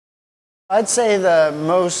I'd say the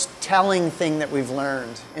most telling thing that we've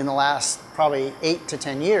learned in the last probably 8 to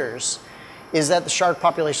 10 years is that the shark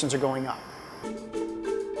populations are going up.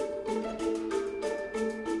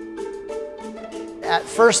 At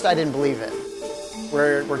first, I didn't believe it.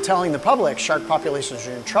 We're telling the public shark populations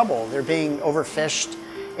are in trouble. They're being overfished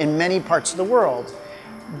in many parts of the world.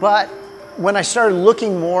 But when I started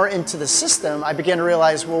looking more into the system, I began to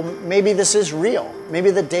realize, well, maybe this is real.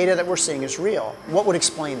 Maybe the data that we're seeing is real. What would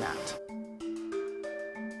explain that?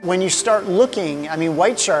 When you start looking, I mean,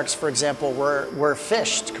 white sharks, for example, were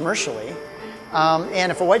fished commercially.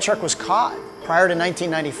 And if a white shark was caught prior to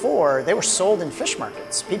 1994, they were sold in fish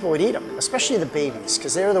markets. People would eat them, especially the babies,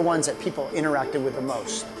 because they were the ones that people interacted with the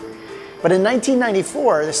most. But in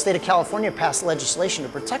 1994, the state of California passed legislation to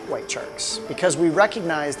protect white sharks because we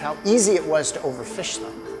recognized how easy it was to overfish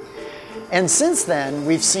them. And since then,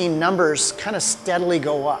 we've seen numbers kind of steadily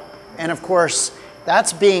go up. And of course,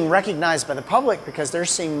 that's being recognized by the public because they're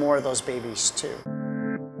seeing more of those babies too.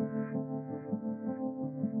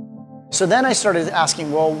 So then I started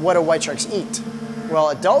asking, well, what do white sharks eat?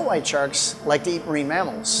 Well, adult white sharks like to eat marine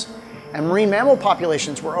mammals. And marine mammal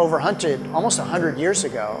populations were overhunted almost 100 years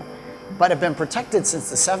ago, but have been protected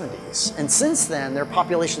since the 70s. And since then, their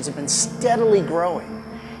populations have been steadily growing.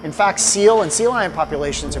 In fact, seal and sea lion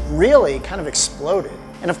populations have really kind of exploded.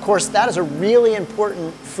 And of course, that is a really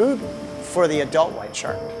important food for the adult white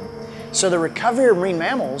shark. So the recovery of marine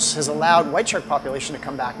mammals has allowed white shark population to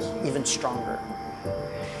come back even stronger.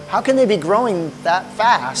 How can they be growing that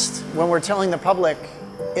fast when we're telling the public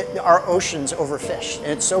our ocean's overfished and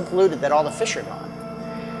it's so polluted that all the fish are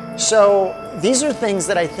gone? So these are things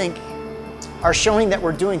that I think are showing that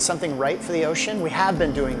we're doing something right for the ocean. We have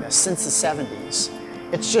been doing this since the 70s.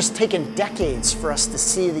 It's just taken decades for us to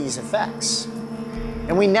see these effects.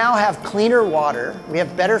 And we now have cleaner water, we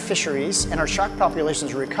have better fisheries, and our shark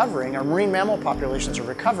populations are recovering, our marine mammal populations are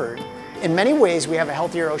recovered. In many ways, we have a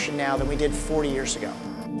healthier ocean now than we did 40 years ago.